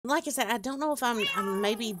like I said, I don't know if I'm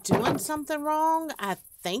maybe doing something wrong. I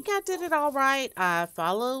think I did it all right. I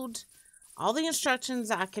followed all the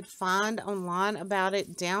instructions I could find online about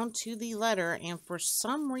it down to the letter, and for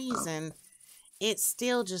some reason, it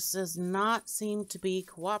still just does not seem to be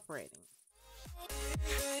cooperating.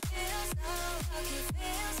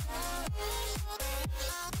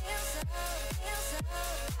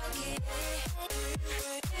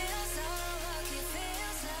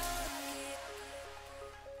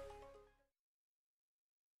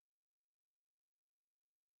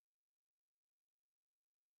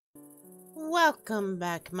 Welcome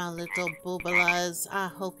back, my little boobalas. I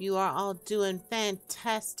hope you are all doing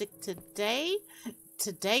fantastic today.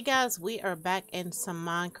 Today, guys, we are back in some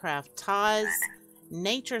Minecraft TOZ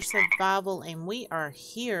Nature Survival, and we are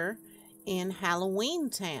here in Halloween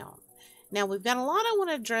Town. Now, we've got a lot I want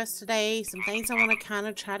to address today, some things I want to kind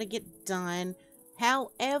of try to get done.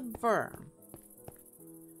 However,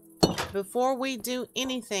 before we do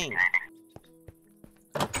anything,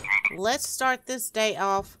 let's start this day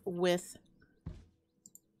off with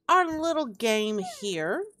our little game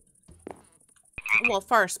here. Well,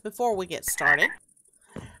 first, before we get started,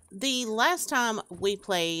 the last time we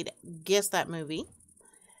played Guess That Movie,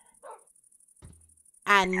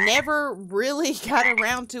 I never really got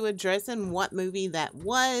around to addressing what movie that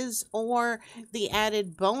was, or the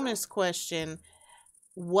added bonus question,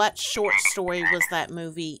 what short story was that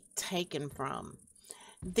movie taken from?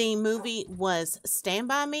 The movie was Stand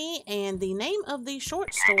By Me, and the name of the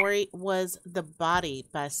short story was The Body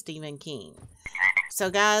by Stephen King.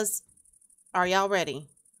 So, guys, are y'all ready?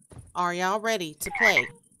 Are y'all ready to play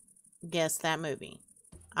Guess That Movie?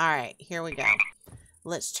 Alright, here we go.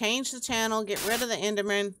 Let's change the channel, get rid of the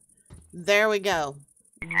Enderman. There we go.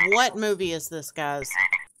 What movie is this, guys?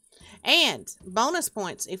 And bonus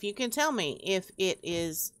points if you can tell me if it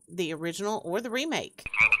is the original or the remake.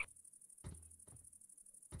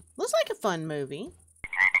 Looks like a fun movie.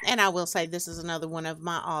 And I will say this is another one of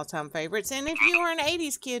my all-time favorites. And if you are an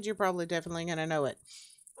 80s kid, you're probably definitely going to know it.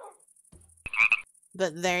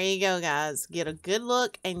 But there you go, guys. Get a good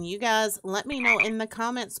look. And you guys, let me know in the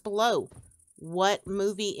comments below. What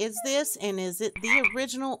movie is this? And is it the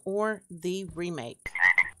original or the remake?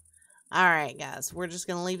 Alright, guys. We're just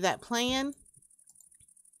going to leave that playing.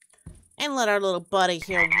 And let our little buddy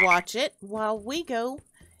here watch it while we go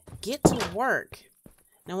get to work.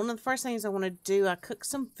 Now, one of the first things I want to do, I cooked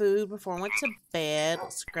some food before I went to bed.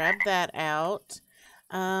 Let's grab that out.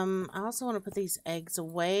 I also want to put these eggs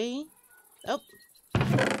away. Oh,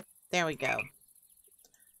 there we go.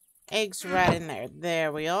 Eggs right in there.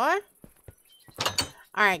 There we are.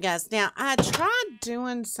 Alright, guys. Now, I tried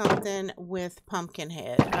doing something with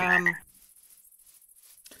Pumpkinhead.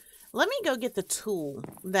 Let me go get the tool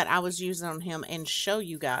that I was using on him and show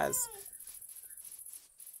you guys.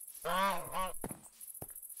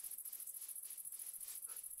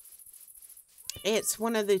 It's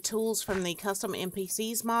one of the tools from the Cutom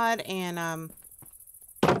NPCs mod, and I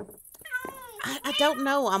don't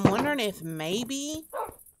know. I'm wondering if maybe...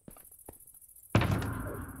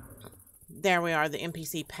 There we are, the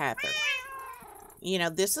NPC pather. You know,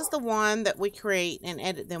 this is the one that we create and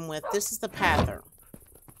edit them with. This is the pather.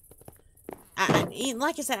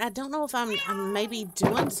 Like I said, I don't know if I'm maybe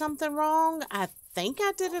doing something wrong. I think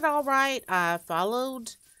I did it all right. I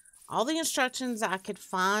followed all the instructions I could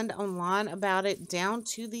find online about it down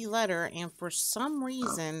to the letter, and for some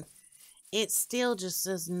reason, it still just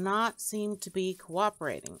does not seem to be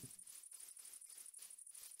cooperating.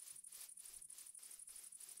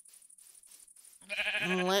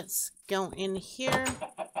 Let's go in here.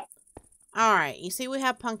 Alright, you see we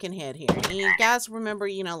have Pumpkinhead here. And you guys remember,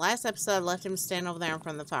 you know, last episode I left him stand over there in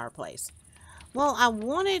front of the fireplace. Well, I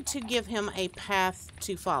wanted to give him a path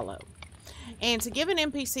to follow. And to give an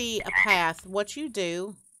NPC a path, what you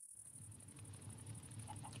do...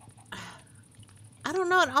 I don't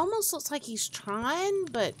know, it almost looks like he's trying,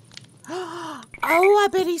 but... Oh, I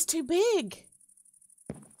bet he's too big.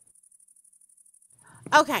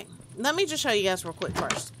 Okay, let me just show you guys real quick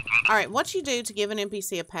first. Alright, what you do to give an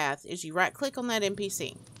NPC a path is you right-click on that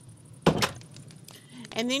NPC.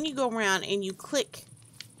 And then you go around and you click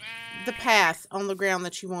the path on the ground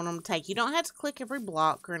that you want them to take. You don't have to click every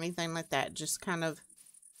block or anything like that. Just kind of,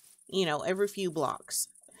 you know, every few blocks.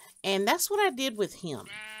 And that's what I did with him.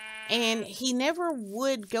 And he never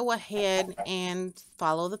would go ahead and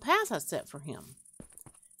follow the path I set for him.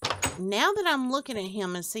 Now that I'm looking at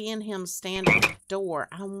him and seeing him stand at the door,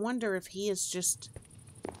 I wonder if he is just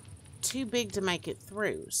too big to make it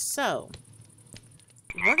through. So,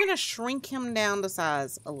 we're going to shrink him down to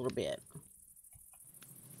size a little bit.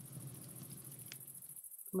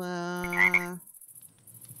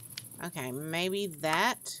 Okay, maybe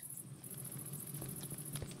that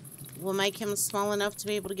will make him small enough to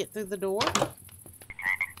be able to get through the door.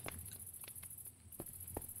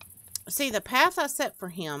 See, the path I set for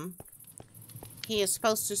him, he is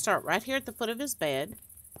supposed to start right here at the foot of his bed,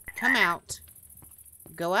 come out,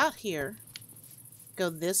 go out here, go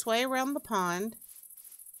this way around the pond,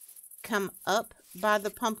 come up by the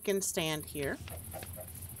pumpkin stand here,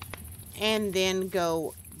 and then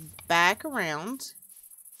go back around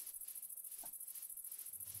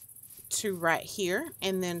to right here,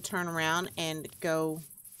 and then turn around and go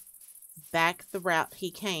back the route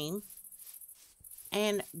he came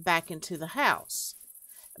and back into the house.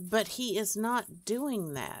 But he is not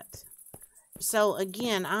doing that. So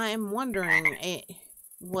again, I am wondering,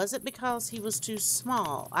 was it because he was too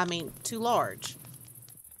small? I mean, too large?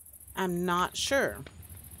 I'm not sure.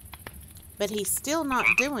 But he's still not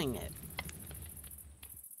doing it.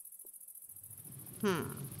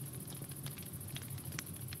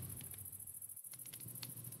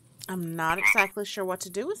 I'm not exactly sure what to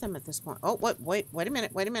do with him at this point. Oh, wait a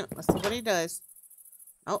minute. Let's see what he does.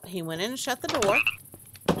 Oh, he went in and shut the door.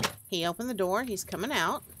 He opened the door. He's coming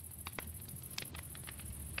out.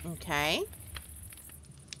 Okay.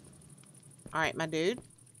 Alright, my dude.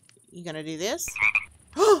 You gonna do this?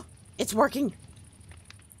 Oh! It's working!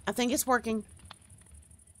 I think it's working.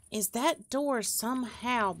 Is that door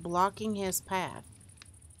somehow blocking his path?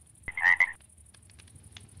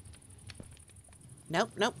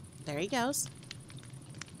 Nope. There he goes.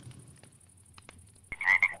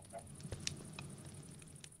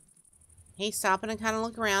 He's stopping and kind of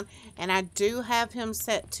look around. And I do have him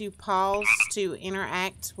set to pause to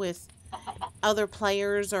interact with other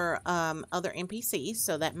players or other NPCs.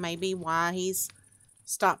 So that may be why he's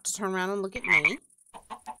stopped to turn around and look at me.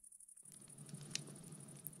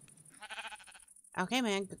 Okay,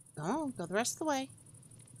 man. Go on. Go the rest of the way.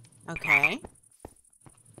 Okay.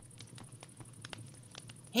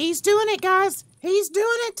 He's doing it, guys. He's doing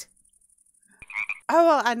it. Oh,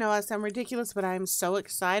 well, I know I sound ridiculous, but I'm so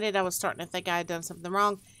excited. I was starting to think I had done something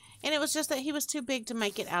wrong. And it was just that he was too big to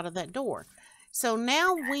make it out of that door. So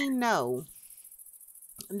now we know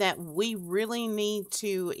that we really need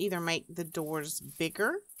to either make the doors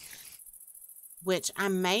bigger, which I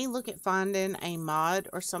may look at finding a mod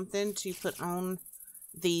or something to put on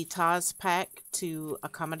the TOZ pack to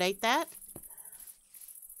accommodate that.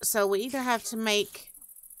 So we either have to make...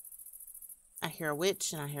 I hear a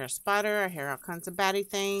witch and I hear a spider. I hear all kinds of batty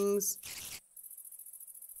things.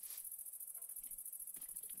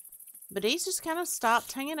 But he's just kind of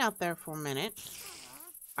stopped hanging out there for a minute.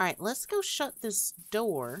 Alright, let's go shut this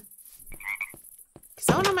door. Because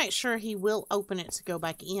I want to make sure he will open it to go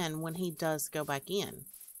back in when he does go back in.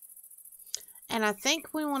 And I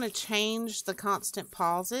think we want to change the constant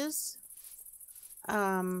pauses.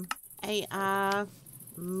 AI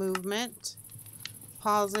movement.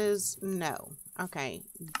 Pauses, no. Okay,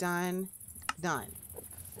 done.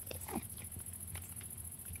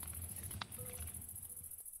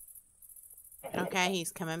 Okay,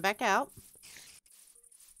 he's coming back out.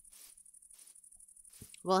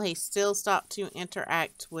 Well, he still stopped to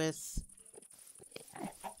interact with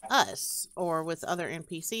us, or with other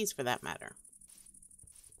NPCs for that matter.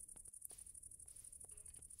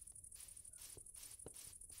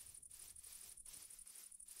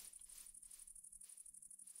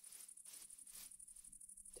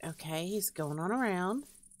 Okay, he's going on around.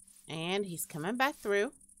 And he's coming back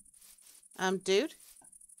through. Dude.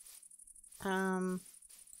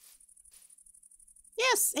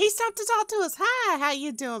 Yes, he stopped to talk to us. Hi, how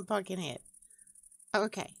you doing, Pumpkinhead?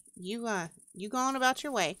 Okay, you go on about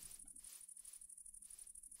your way.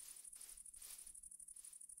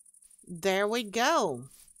 There we go.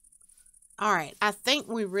 Alright, I think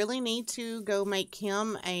we really need to go make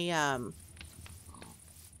him a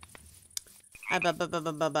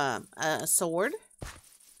sword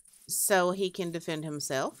so he can defend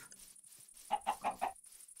himself.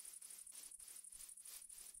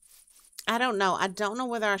 I don't know. I don't know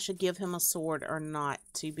whether I should give him a sword or not,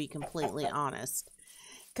 to be completely honest.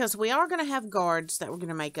 Because we are going to have guards that we're going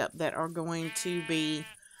to make up that are going to be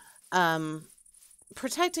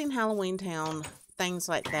protecting Halloween Town, things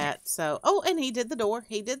like that. So, oh, and he did the door.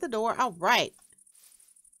 He did the door. All right.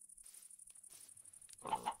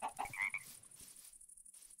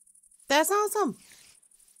 That's awesome.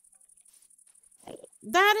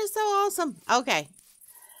 That is so awesome. Okay.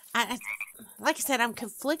 Like I said, I'm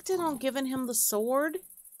conflicted on giving him the sword.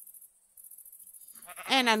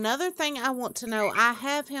 And another thing I want to know, I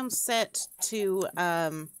have him set to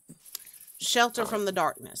shelter from the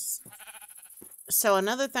darkness. So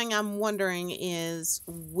another thing I'm wondering is,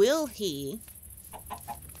 will he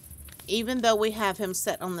even though we have him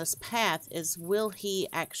set on this path, is will he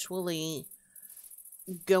actually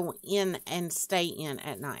go in and stay in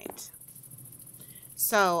at night?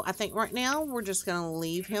 So I think right now we're just going to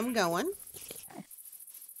leave him going.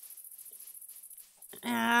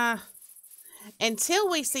 Until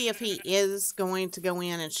we see if he is going to go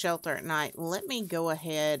in and shelter at night, let me go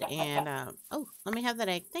ahead and, oh, let me have that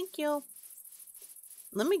egg. Thank you.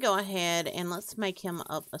 Let me go ahead and let's make him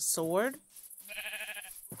up a sword.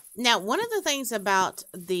 Now, one of the things about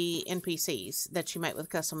the NPCs that you make with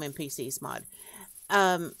Cutom NPCs mod,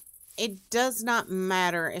 it does not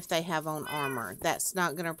matter if they have on armor. That's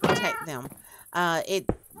not going to protect them.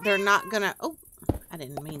 They're not going to, oh, I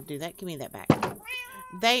didn't mean to do that. Give me that back.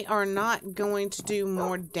 They are not going to do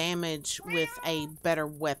more damage with a better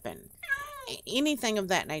weapon. Anything of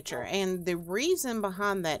that nature. And the reason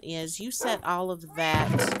behind that is you set all of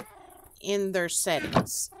that in their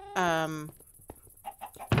settings. Okay,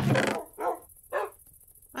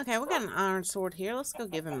 we got an iron sword here. Let's go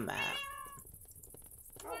give him that.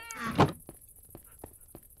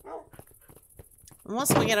 And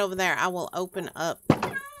once we get over there, I will open up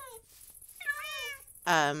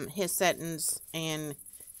his settings and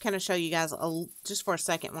kind of show you guys just for a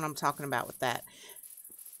second what I'm talking about with that.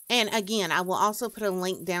 And again, I will also put a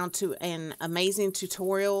link down to an amazing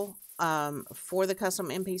tutorial for the Cutom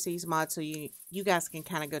NPCs mod, so you guys can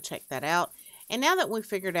kind of go check that out. And now that we've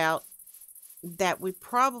figured out that we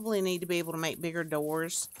probably need to be able to make bigger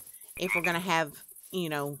doors if we're going to have, you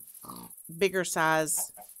know, bigger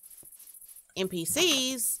size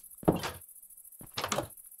NPCs,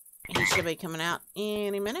 he should be coming out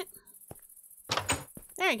any minute.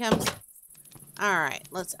 There he comes. Alright,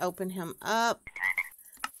 let's open him up.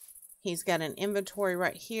 He's got an inventory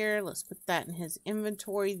right here. Let's put that in his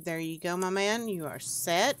inventory. There you go, my man. You are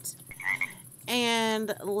set.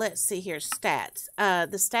 And let's see here. Stats.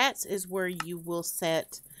 The stats is where you will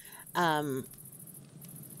set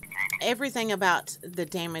everything about the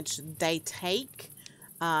damage they take,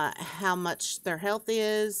 how much their health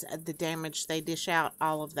is, the damage they dish out,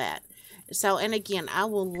 all of that. So, and again, I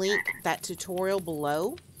will link that tutorial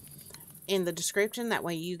below in the description. That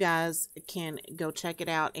way you guys can go check it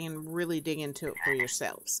out and really dig into it for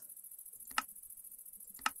yourselves.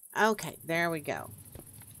 Okay, there we go.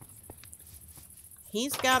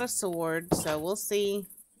 He's got a sword, so we'll see.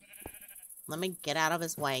 Let me get out of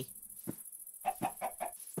his way.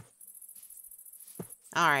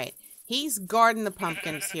 Alright, he's guarding the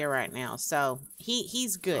pumpkins here right now, so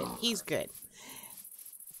he's good. He's good.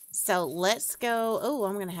 So let's go. Oh,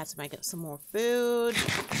 I'm going to have to make up some more food.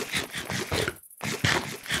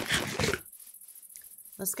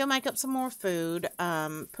 Let's go make up some more food,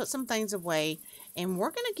 put some things away, and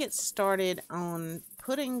we're going to get started on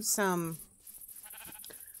putting some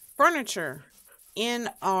furniture in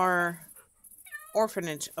our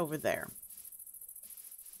orphanage over there.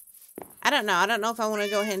 I don't know. I don't know if I want to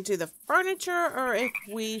go ahead and do the furniture or if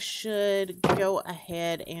we should go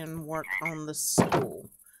ahead and work on the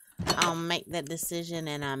school. I'll make that decision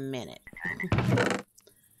in a minute.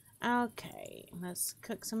 Okay, let's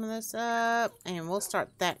cook some of this up, and we'll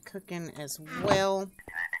start that cooking as well.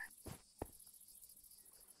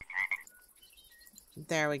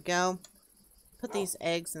 There we go. Put these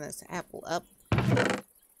eggs and this apple up.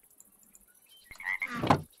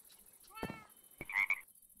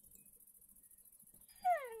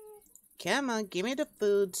 Come on, give me the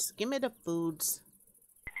foods. Give me the foods.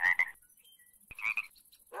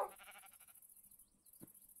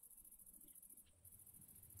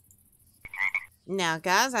 Now,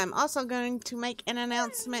 guys, I'm also going to make an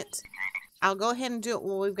announcement. I'll go ahead and do it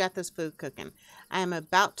while we've got this food cooking. I am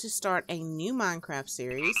about to start a new Minecraft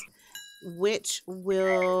series, which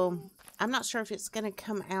will... I'm not sure if it's going to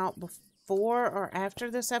come out before or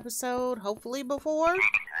after this episode. Hopefully before.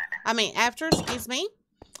 I mean, after, excuse me.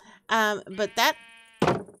 But that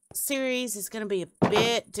series is going to be a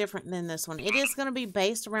bit different than this one. It is going to be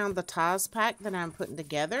based around the TOZ pack that I'm putting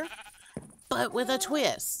together, but with a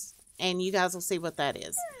twist. And you guys will see what that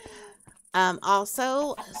is.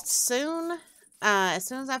 Also, soon, as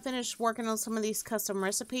soon as I finish working on some of these custom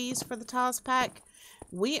recipes for the TOZ pack,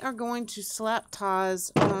 we are going to slap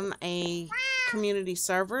TOZ on a community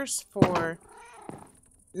servers for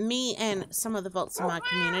me and some of the folks in my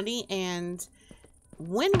community. And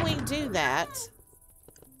when we do that,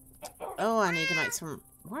 oh, I need to make some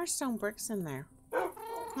more stone bricks in there.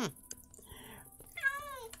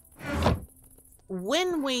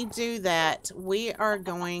 When we do that, we are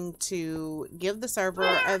going to give the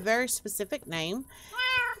server a very specific name,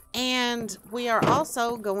 and we are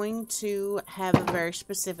also going to have a very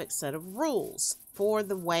specific set of rules for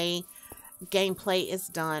the way gameplay is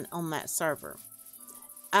done on that server.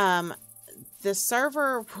 The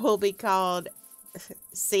server will be called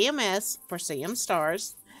CMS for CM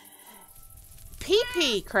Stars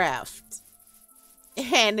PP Craft.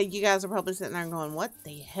 And you guys are probably sitting there going, what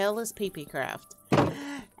the hell is PP Craft?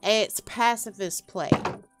 It's pacifist play.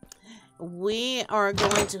 We are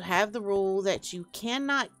going to have the rule that you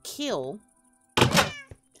cannot kill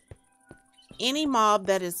any mob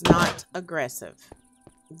that is not aggressive.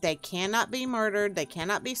 They cannot be murdered. They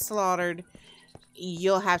cannot be slaughtered.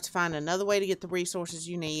 You'll have to find another way to get the resources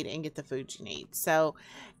you need and get the food you need. So,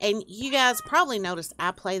 and you guys probably noticed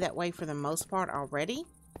I play that way for the most part already.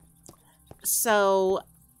 So,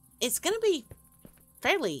 it's going to be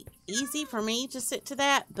fairly easy for me to sit to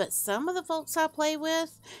that. But some of the folks I play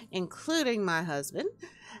with, including my husband,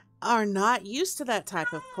 are not used to that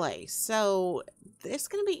type of play. So, it's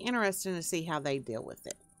going to be interesting to see how they deal with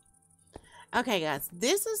it. Okay, guys,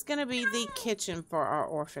 this is going to be the kitchen for our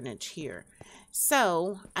orphanage here.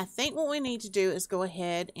 So, I think what we need to do is go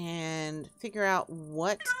ahead and figure out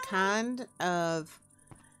what kind of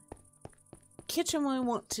kitchen we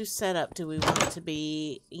want to set up. Do we want it to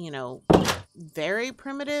be, you know, very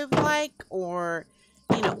primitive like, or,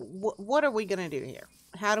 you know, what are we going to do here?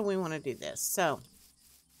 How do we want to do this? So,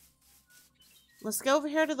 let's go over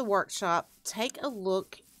here to the workshop, take a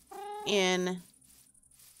look in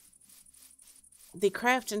the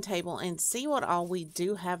crafting table and see what all we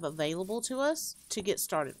do have available to us to get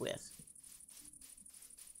started with.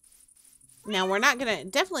 Now, we're not going to,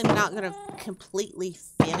 definitely not going to completely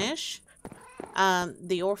finish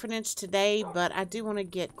the orphanage today, but I do want to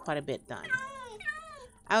get quite a bit done.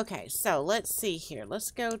 Okay, so let's see here.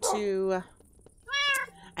 Let's go to,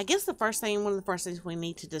 I guess one of the first things we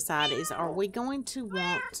need to decide is, are we going to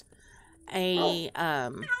want a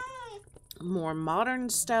more modern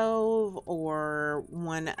stove or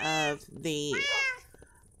one of the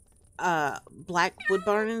black wood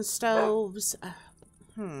burning stoves?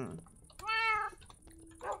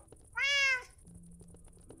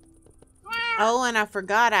 Oh, and I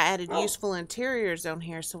forgot I added useful interiors on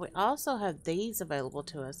here, so we also have these available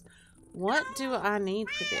to us. What do I need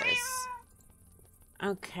for this?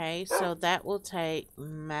 Okay, so that will take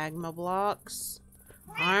magma blocks,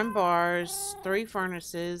 iron bars, 3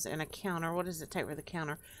 furnaces, and a counter. What does it take for the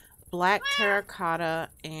counter? Black terracotta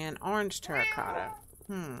and orange terracotta.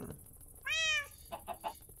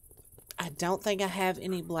 I don't think I have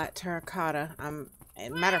any black terracotta.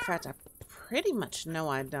 Matter of fact, I pretty much know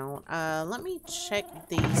I don't. Let me check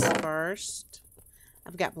these first.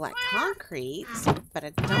 I've got black concrete, but I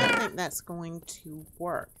don't think that's going to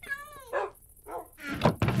work.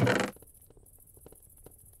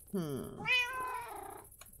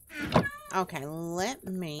 Okay, let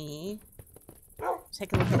me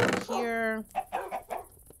take a look over here.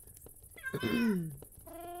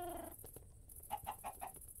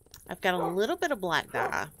 I've got a little bit of black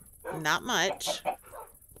dye, not much.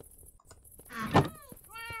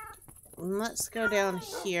 Let's go down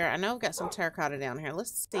here. I know I've got some terracotta down here.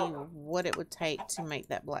 Let's see what it would take to make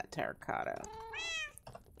that black terracotta.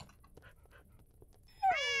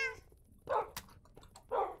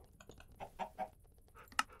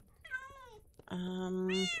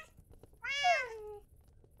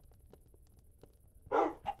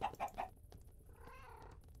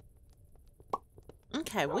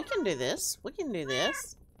 Okay, we can do this. We can do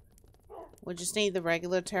this. We just need the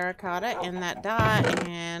regular terracotta and that dye,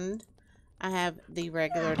 and I have the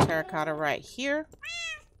regular terracotta right here.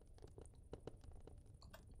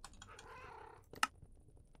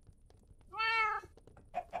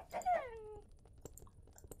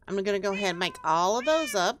 I'm going to go ahead and make all of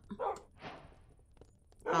those up.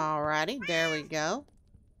 Alrighty, there we go.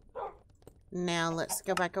 Now let's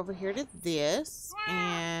go back over here to this,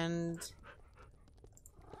 and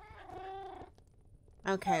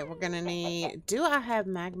okay, we're gonna need, do I have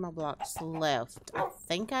magma blocks left? I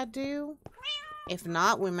think I do. If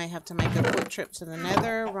not, we may have to make a quick trip to the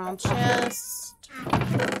nether. Wrong chest.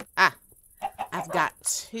 Ah, I've got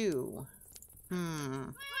 2.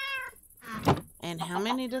 And how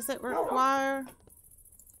many does it require?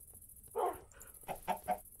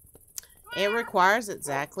 It requires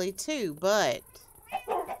exactly 2, but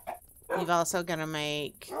you've also got to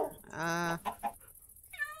make,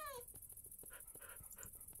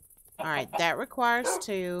 alright, that requires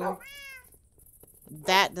 2.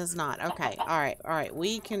 That does not. Okay, alright,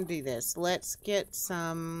 we can do this. Let's get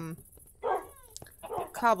some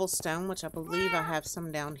cobblestone, which I believe I have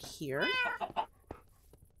some down here.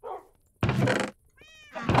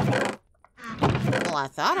 Well, I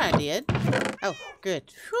thought I did. Oh, good.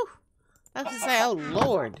 Whew. I was going to say, oh,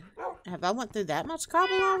 Lord. Have I went through that much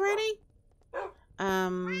cobble already?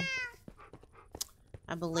 I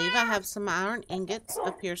believe I have some iron ingots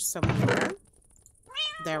up here somewhere.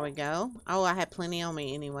 There we go. Oh, I had plenty on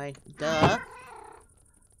me anyway. Duh.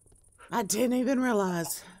 I didn't even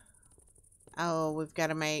realize. Oh, we've got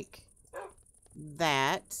to make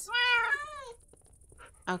that.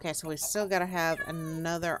 Okay, so we still got to have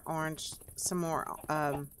another orange, some more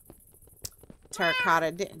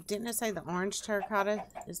terracotta. Didn't it say the orange terracotta?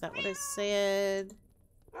 Is that what it said?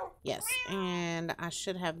 Yes, and I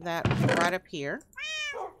should have that right up here.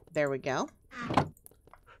 There we go.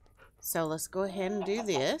 So let's go ahead and do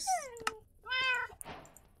this.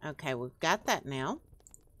 Okay, we've got that now.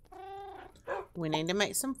 We need to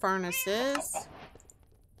make some furnaces.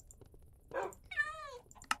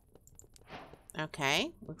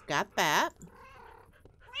 Okay, we've got that.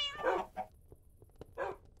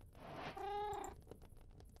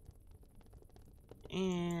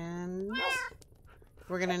 And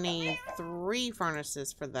we're going to need 3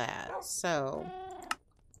 furnaces for that. So,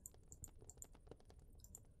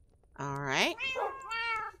 alright.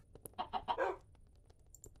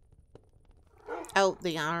 Oh,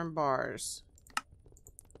 the iron bars.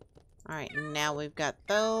 Alright, now we've got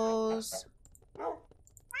those.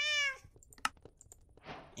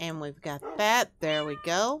 And we've got that. There we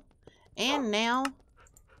go. And now,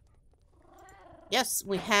 yes,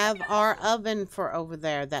 we have our oven for over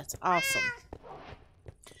there. That's awesome.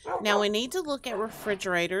 Now we need to look at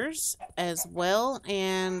refrigerators as well,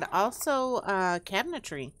 and also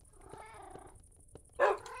cabinetry.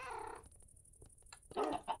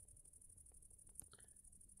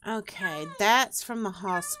 Okay, that's from the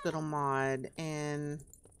hospital mod, and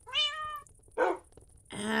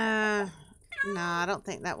no, I don't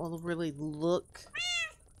think that will really look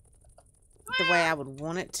the way I would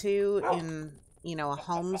want it to in, you know, a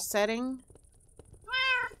home setting.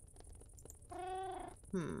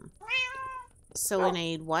 So we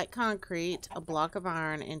need white concrete, a block of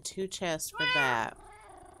iron, and 2 chests for that.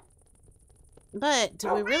 But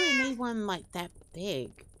do we really need one like that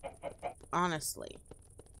big? Honestly.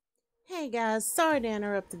 Hey guys, sorry to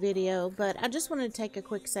interrupt the video, but I just wanted to take a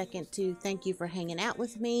quick second to thank you for hanging out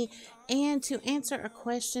with me and to answer a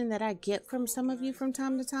question that I get from some of you from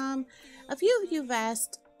time to time. A few of you have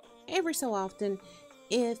asked every so often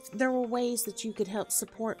if there were ways that you could help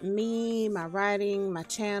support me, my writing, my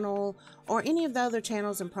channel, or any of the other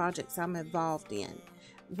channels and projects I'm involved in.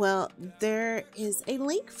 Well, there is a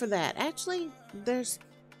link for that. Actually, there's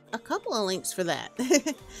a couple of links for that.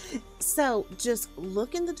 So just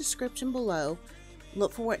look in the description below,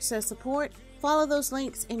 look for where it says support, follow those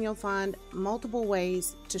links, and you'll find multiple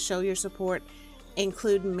ways to show your support,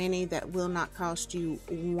 including many that will not cost you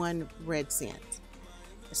 1 red cent.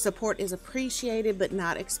 Support is appreciated but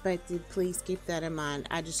not expected. Please keep that in mind.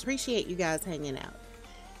 I just appreciate you guys hanging out.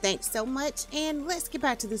 Thanks so much, and let's get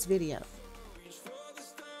back to this video.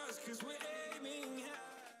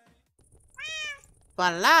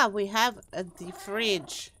 Voila, we have the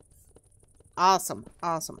fridge. Awesome,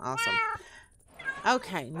 awesome, awesome.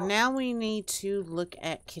 Okay, now we need to look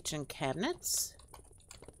at kitchen cabinets.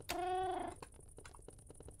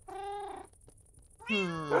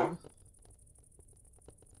 I'm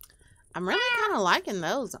really kind of liking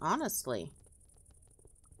those, honestly.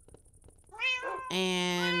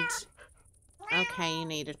 And, okay, you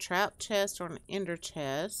need a trap chest or an ender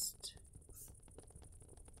chest.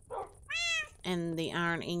 And the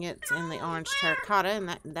iron ingots and the orange terracotta,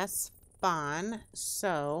 and that's fine.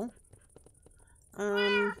 So,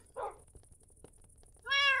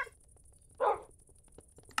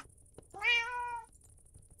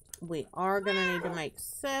 we are going to need to make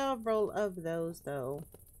several of those, though.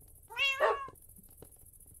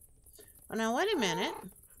 Oh, now, wait a minute.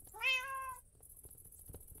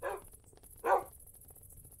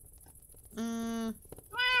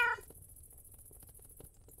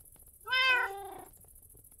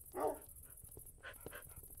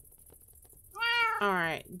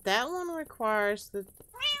 Alright, that one requires the...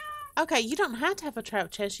 Okay, you don't have to have a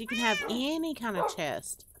trap chest. You can have any kind of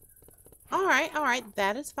chest. Alright,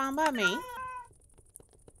 that is fine by me.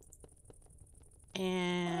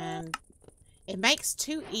 And it makes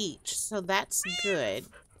 2 each, so that's good.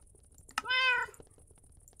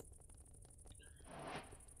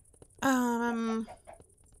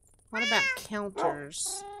 What about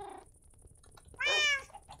counters?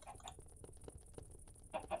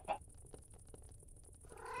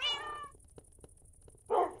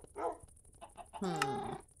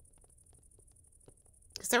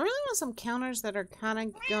 Because I really want some counters that are kind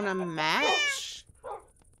of gonna match.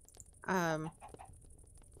 Alright,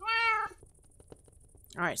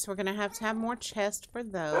 so we're gonna have to have more chests for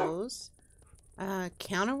those.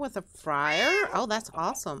 Counter with a fryer? Oh, that's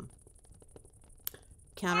awesome.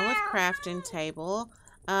 Counter with crafting table.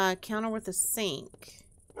 Counter with a sink.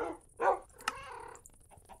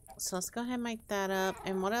 So let's go ahead and make that up.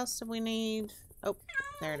 And what else do we need? Oh,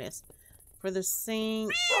 there it is. For the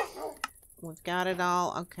sink, we've got it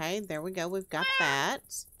all. Okay, there we go. We've got that.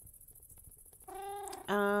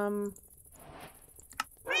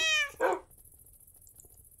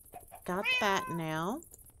 Got that now.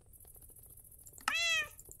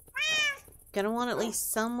 Gonna want at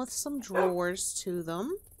least some with some drawers to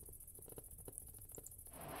them.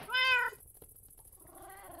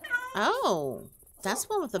 Oh, that's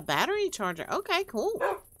one with a battery charger. Okay, cool.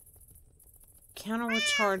 Counter with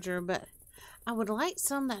charger, but I would like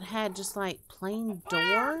some that had just like plain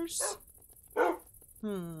doors.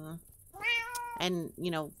 And,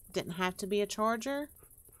 you know, didn't have to be a charger.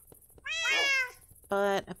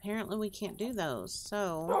 But apparently we can't do those,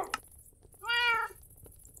 so...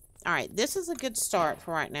 Alright, this is a good start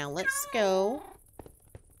for right now. Let's go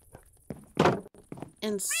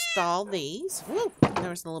install these. Woo!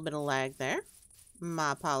 There was a little bit of lag there.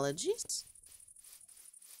 My apologies.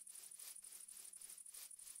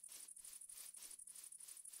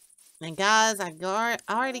 And guys, I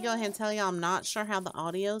already go ahead and tell you I'm not sure how the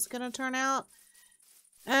audio is going to turn out.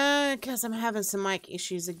 Because I'm having some mic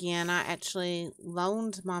issues again. I actually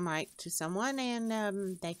loaned my mic to someone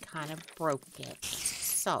and they kind of broke it.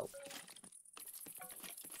 So,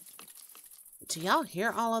 do y'all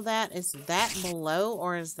hear all of that? Is that below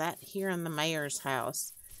or is that here in the mayor's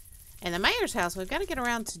house? And the mayor's house, we've got to get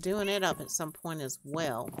around to doing it up at some point as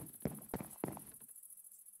well.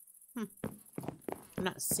 I'm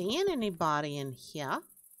not seeing anybody in here.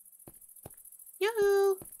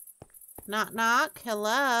 Yoo-hoo! Knock, knock.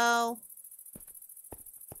 Hello?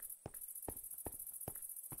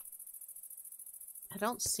 I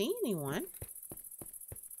don't see anyone.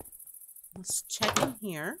 Let's check in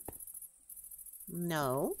here.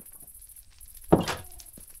 No.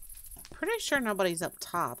 Pretty sure nobody's up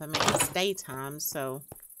top. I mean, it's daytime, so...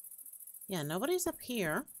 Yeah, nobody's up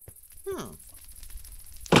here.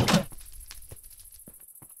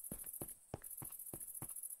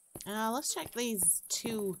 Let's check these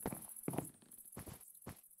two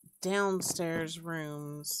downstairs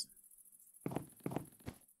rooms.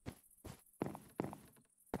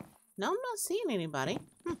 No, I'm not seeing anybody.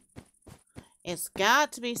 It's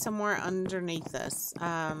got to be somewhere underneath us.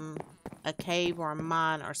 A cave or a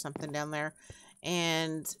mine or something down there.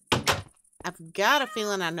 And I've got a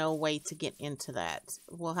feeling I know a way to get into that.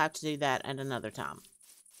 We'll have to do that at another time.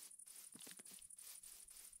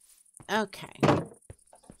 Okay.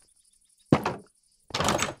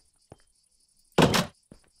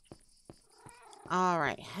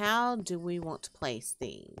 Alright, how do we want to place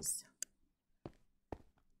these?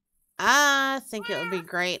 I think it would be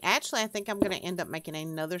great. Actually, I think I'm going to end up making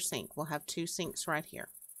another sink. We'll have two sinks right here.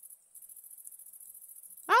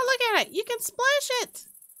 Oh, look at it. You can splash it.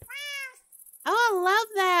 Oh, I love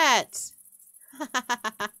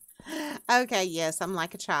that. Okay, yes, I'm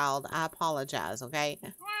like a child. I apologize, okay?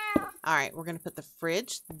 Alright, we're going to put the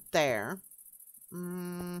fridge there.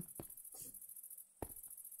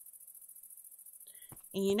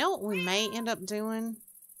 And you know what we may end up doing?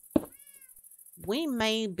 We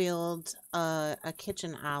may build a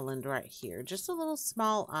kitchen island right here. Just a little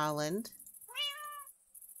small island.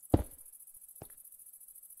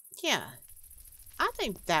 Yeah. I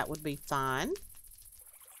think that would be fine.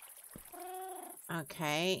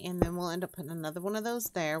 Okay, and then we'll end up putting another one of those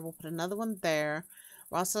there. We'll put another one there.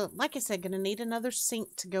 We're also, like I said, going to need another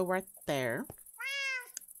sink to go right there.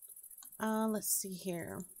 Let's see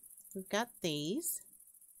here. We've got these.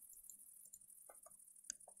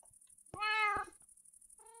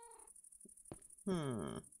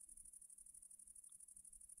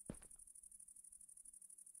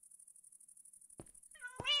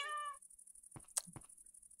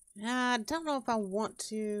 I don't know if I want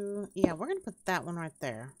to... Yeah, we're going to put that one right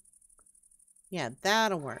there. Yeah,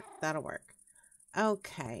 that'll work. That'll work.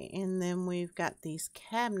 Okay, and then we've got these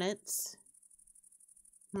cabinets.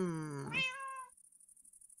 We're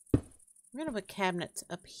going to put cabinets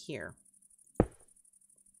up here.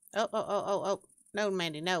 Oh. No,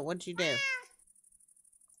 Mandy, no. What'd you do?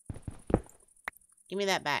 Give me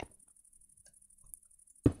that back.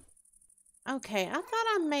 Okay, I thought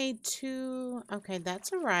I made two. Okay,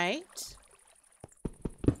 that's all right.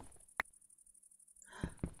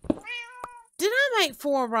 Did I make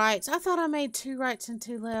 4 rights? I thought I made 2 rights and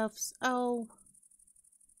 2 lefts. Oh.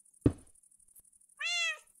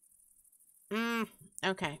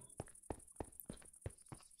 Okay.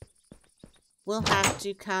 We'll have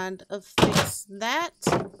to kind of fix that.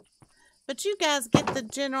 But you guys get the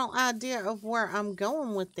general idea of where I'm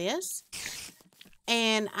going with this.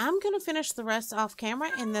 And I'm going to finish the rest off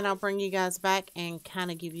camera, and then I'll bring you guys back and kind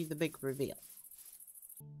of give you the big reveal.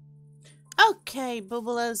 Okay,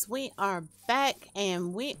 Boobalas, we are back,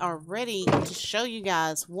 and we are ready to show you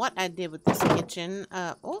guys what I did with this kitchen.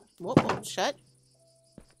 Shut.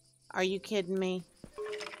 Are you kidding me?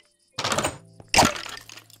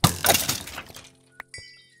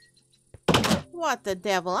 What the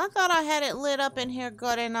devil? I thought I had it lit up in here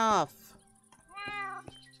good enough.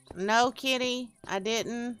 No, kitty, I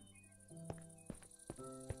didn't.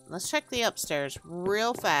 Let's check the upstairs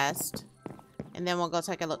real fast, and then we'll go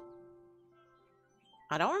take a look.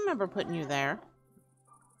 I don't remember putting you there,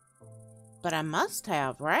 but I must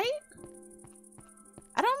have, right?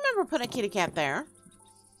 I don't remember putting a kitty cat there,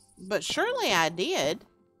 but surely I did.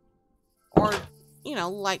 Or, you know,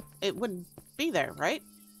 like it wouldn't be there, right?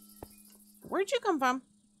 Where'd you come from?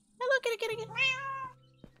 Hello, kitty, kitty, kitty.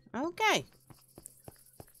 Okay.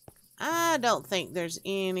 I don't think there's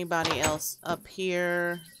anybody else up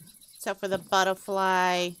here except for the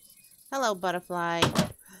butterfly. Hello, butterfly.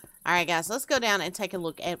 Alright, guys, let's go down and take a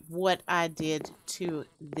look at what I did to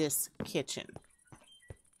this kitchen.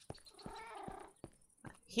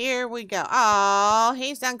 Here we go. Oh,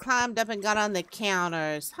 he's done climbed up and got on the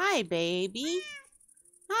counters. Hi, baby.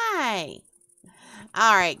 Hi.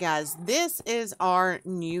 Alright, guys, this is our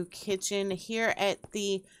new kitchen here at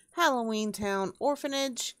the Halloween Town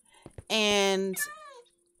Orphanage. And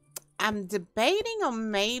I'm debating on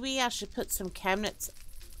maybe I should put some cabinets,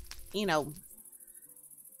 you know,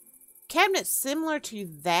 cabinets similar to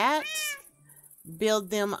that.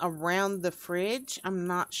 Build them around the fridge. I'm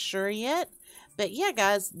not sure yet. But yeah,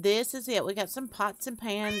 guys, this is it. We got some pots and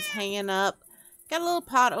pans hanging up. Got a little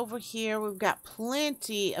pot over here. We've got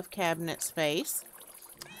plenty of cabinet space.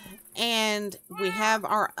 And we have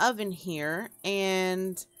our oven here.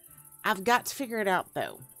 And I've got to figure it out,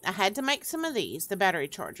 though. I had to make some of these, the battery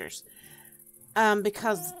chargers,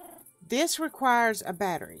 because this requires a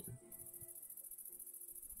battery.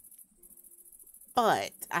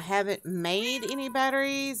 But I haven't made any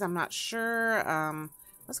batteries. I'm not sure.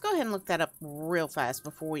 Let's go ahead and look that up real fast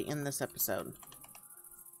before we end this episode.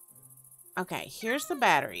 Okay, here's the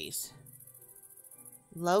batteries.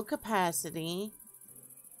 Low capacity,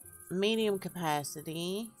 medium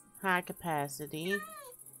capacity, high capacity.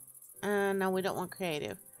 No, we don't want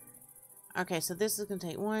creative. Okay, so this is going to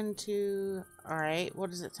take 1, 2... Alright,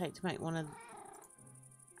 what does it take to make one of...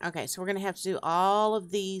 Okay, so we're going to have to do all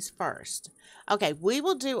of these first. Okay, we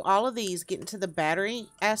will do all of these, get into the battery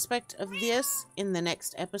aspect of this in the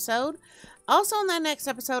next episode. Also, in that next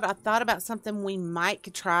episode, I thought about something we might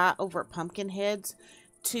could try over at Pumpkinhead's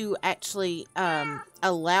to actually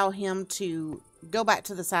allow him to go back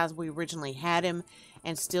to the size we originally had him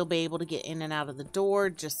and still be able to get in and out of the door.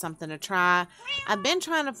 Just something to try. I've been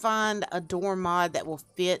trying to find a door mod that will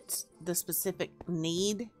fit the specific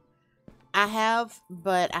need I have,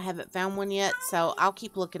 but I haven't found one yet, so I'll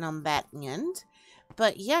keep looking on that end.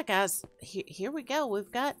 But yeah, guys, here we go.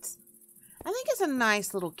 We've got, I think it's a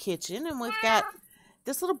nice little kitchen, and we've got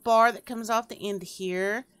this little bar that comes off the end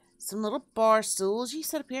here. Some little bar stools. You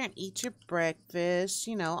sit up here and eat your breakfast,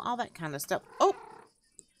 you know, all that kind of stuff. Oh,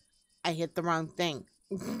 I hit the wrong thing.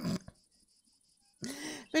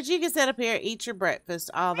 But you can sit up here, eat your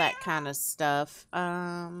breakfast, all that kind of stuff.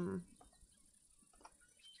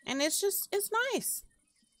 And it's just, it's nice.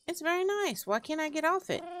 It's very nice. Why can't I get off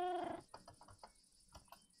it?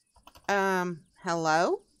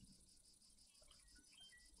 Hello?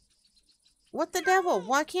 What the devil?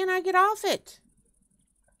 Why can't I get off it?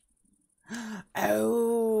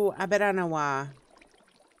 Oh, I bet I know why.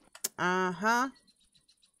 Uh-huh.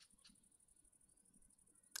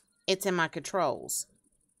 It's in my controls.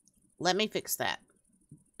 Let me fix that.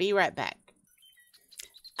 Be right back.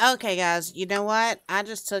 Okay, guys, you know what? I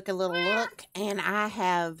just took a little look, and I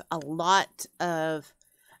have a lot of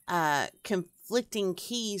conflicting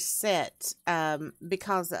keys set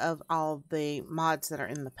because of all the mods that are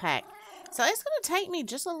in the pack. So it's going to take me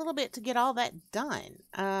just a little bit to get all that done.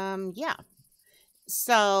 Yeah.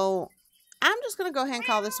 So I'm just going to go ahead and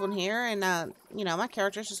call this one here, and, you know, my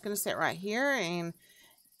character's just going to sit right here and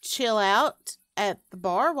chill out at the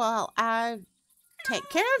bar while I take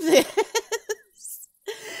care of this.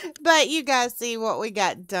 But you guys see what we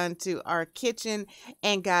got done to our kitchen.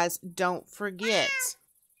 And guys, don't forget,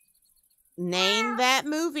 name that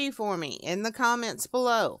movie for me in the comments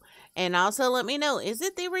below. And also let me know, is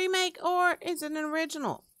it the remake or is it an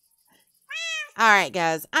original? Alright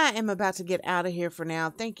guys, I am about to get out of here for now.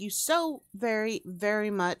 Thank you so very, very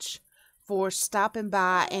much for stopping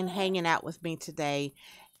by and hanging out with me today.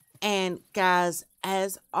 And guys,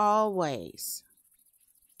 as always,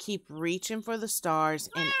 keep reaching for the stars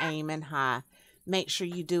and aiming high. Make sure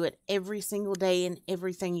you do it every single day in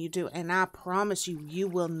everything you do. And I promise you, you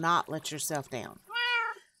will not let yourself down.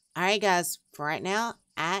 All right, guys. For right now,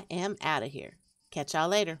 I am out of here. Catch y'all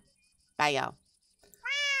later. Bye, y'all.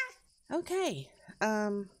 Okay.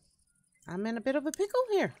 I'm in a bit of a pickle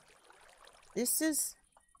here. This is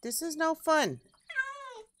no fun.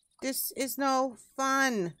 This is no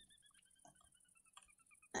fun.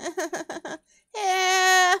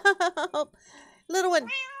 Help! Little one,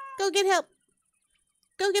 go get help.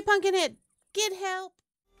 Go get Pumpkinhead. Get help.